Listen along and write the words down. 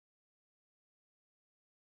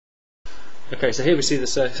Okay, so here we see the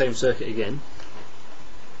same circuit again,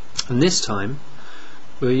 and this time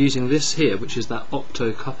we're using this here, which is that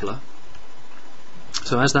optocoupler.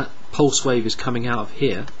 So as that pulse wave is coming out of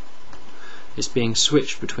here, it's being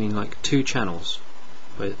switched between like two channels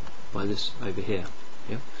by this over here.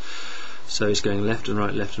 Yeah. So it's going left and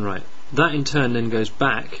right, left and right. That in turn then goes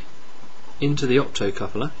back into the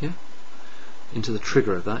optocoupler, yeah, into the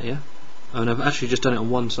trigger of that, yeah. And I've actually just done it on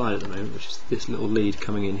one side at the moment, which is this little lead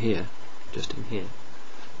coming in here, just in here.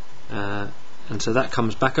 And so that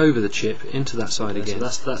comes back over the chip into that side again.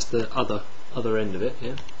 So that's the other end of it,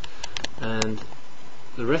 yeah. And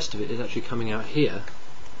the rest of it is actually coming out here.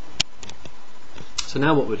 So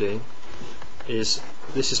now what we're doing is,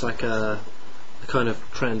 this is like a kind of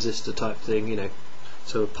transistor type thing, you know.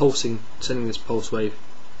 So we're pulsing, sending this pulse wave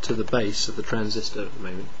to the base of the transistor at the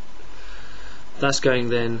moment. That's going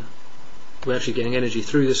then, we're actually getting energy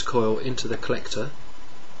through this coil into the collector,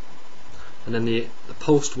 and then the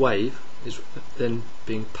pulsed wave is then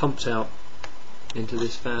being pumped out into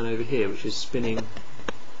this fan over here, which is spinning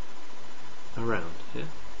around. Yeah.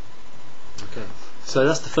 Okay. So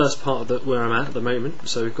that's the first part of where I'm at the moment.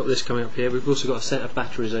 So we've got this coming up here. We've also got a set of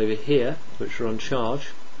batteries over here, which are on charge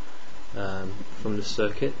from the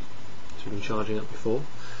circuit, which we've been charging up before.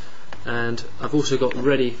 And I've also got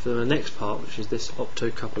ready for the next part, which is this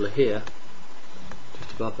optocoupler here,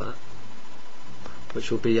 just above that, which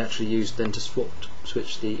will be actually used then to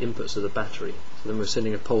switch the inputs of the battery. So then we're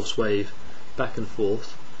sending a pulse wave back and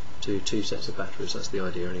forth to two sets of batteries. That's the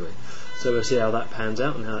idea anyway. So we'll see how that pans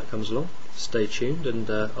out and how that comes along. Stay tuned, and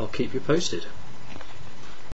I'll keep you posted.